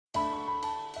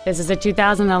This is a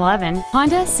 2011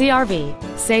 Honda CR-V.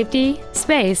 Safety,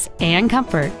 space, and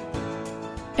comfort.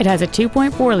 It has a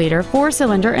 2.4-liter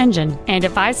four-cylinder engine and a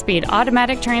 5-speed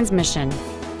automatic transmission.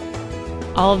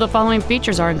 All of the following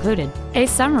features are included: a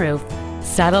sunroof,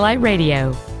 satellite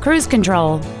radio, cruise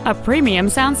control, a premium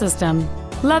sound system,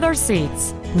 leather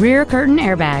seats, rear curtain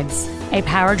airbags, a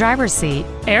power driver's seat,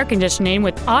 air conditioning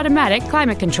with automatic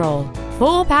climate control,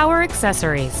 full power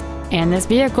accessories, and this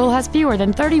vehicle has fewer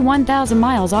than 31,000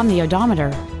 miles on the odometer.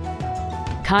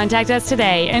 Contact us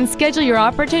today and schedule your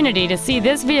opportunity to see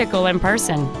this vehicle in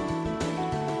person.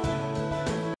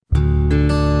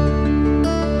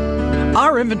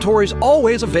 Our inventory is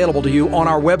always available to you on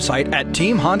our website at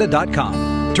teamhonda.com.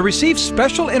 To receive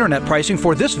special internet pricing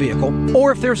for this vehicle,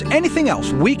 or if there's anything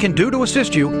else we can do to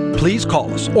assist you, please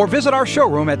call us or visit our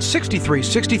showroom at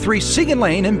 6363 Siegen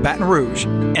Lane in Baton Rouge,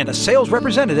 and a sales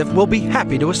representative will be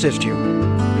happy to assist you.